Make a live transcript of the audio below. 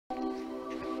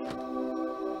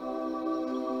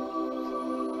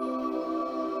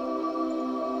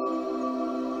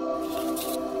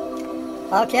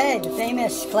Okay, the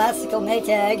famous classical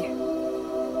Maytag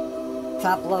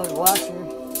top load washer,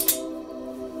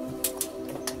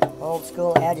 old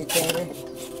school agitator.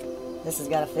 This has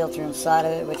got a filter inside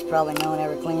of it, which probably no one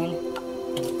ever cleaned,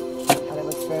 but it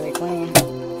looks fairly clean.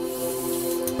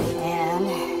 And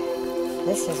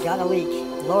this has got a leak,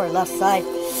 lower left side.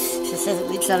 She says it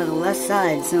leaks out of the left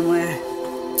side somewhere.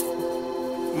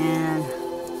 And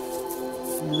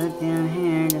you look down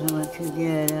here, doesn't look too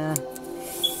good.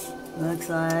 Looks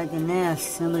like a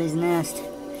nest, somebody's nest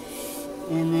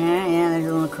in there. Yeah, there's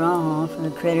a little crawl hole for the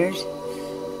critters.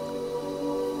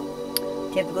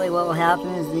 Typically what will happen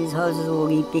is these hoses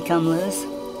will become loose,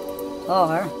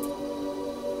 or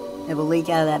it will leak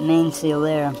out of that main seal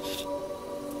there.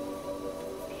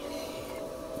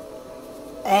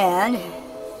 And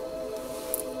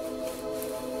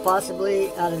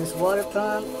possibly out of this water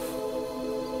pump,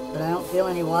 but I don't feel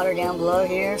any water down below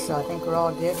here, so I think we're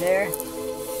all good there.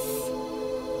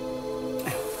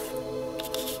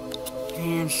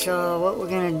 And so what we're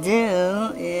going to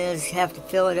do is have to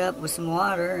fill it up with some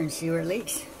water and see where it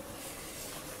leaks.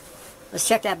 Let's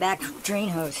check that back drain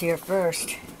hose here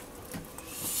first.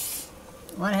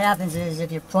 What happens is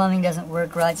if your plumbing doesn't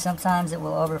work right, sometimes it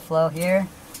will overflow here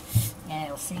and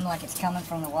it'll seem like it's coming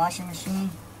from the washing machine.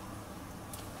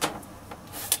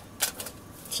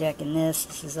 Checking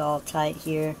this is all tight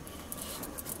here.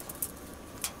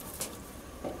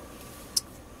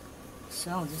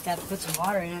 So we'll just have to put some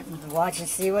water in it and watch and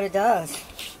see what it does.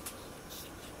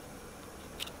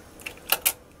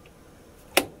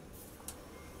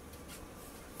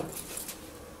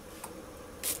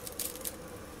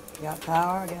 Got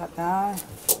power, got power.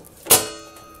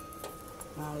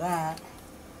 Now that,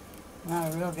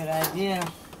 not a real good idea.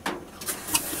 Got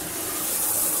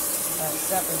a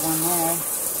separate one there.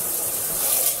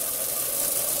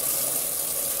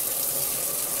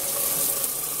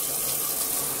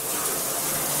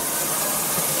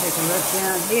 Take a look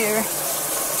down here.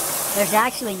 There's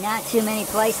actually not too many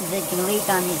places that can leak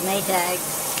on these Maytags.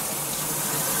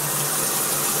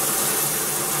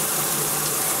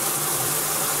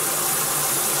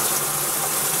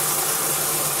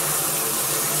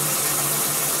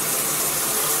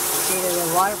 It's either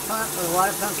the water pump or the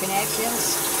water pump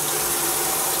connections,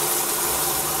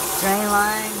 drain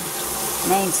line,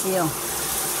 main seal.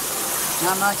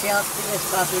 Not much else to this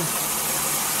puppy.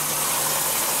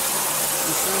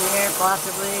 It's in here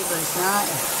possibly, but it's not.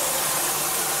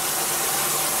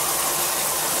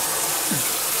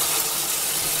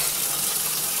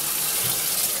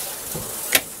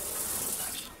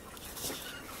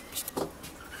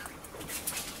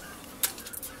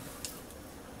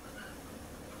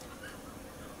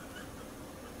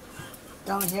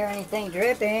 Don't hear anything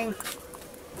dripping,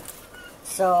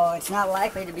 so it's not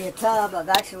likely to be a tub. I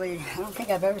don't think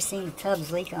I've ever seen the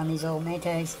tubs leak on these old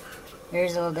Maytags.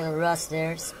 There's a little bit of rust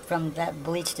there. It's from that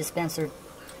bleach dispenser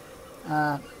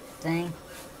thing.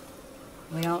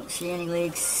 We don't see any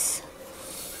leaks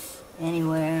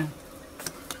anywhere.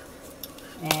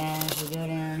 And if we go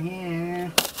down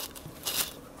here,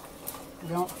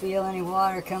 don't feel any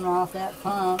water coming off that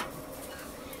pump.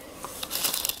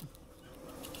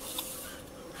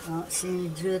 Don't see any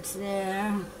drips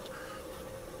there.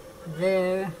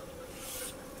 There.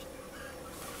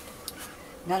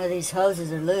 None of these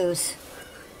hoses are loose.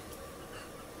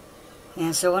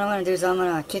 And so what I'm going to do is I'm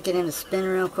going to kick it into spin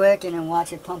real quick and then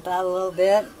watch it pump out a little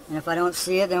bit. And if I don't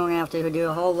see it, then we're going to have to do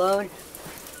a whole load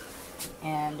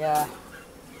and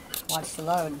watch the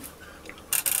load.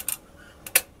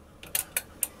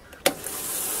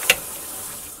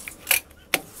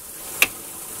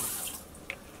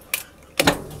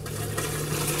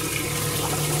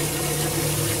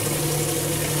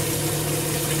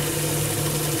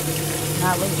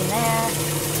 Not leaking there.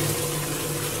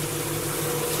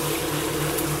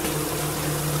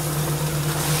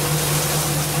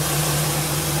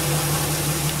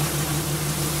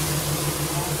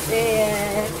 That's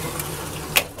it.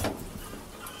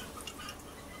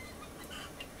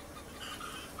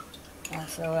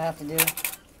 That's what we'll have to do.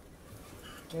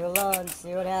 Do a load and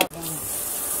see what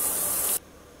happens.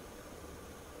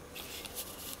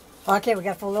 Okay, we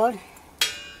got full load.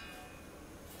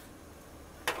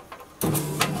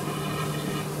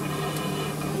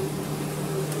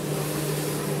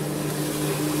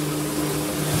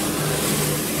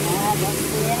 Don't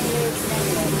see any leaks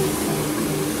anyway.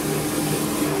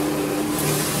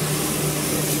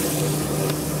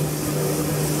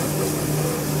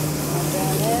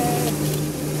 Down there.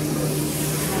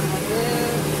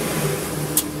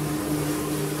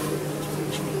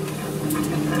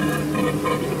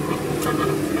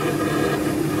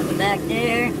 Back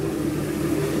there.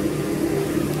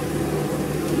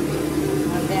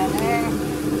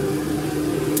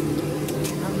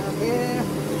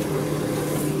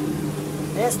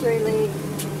 history leak.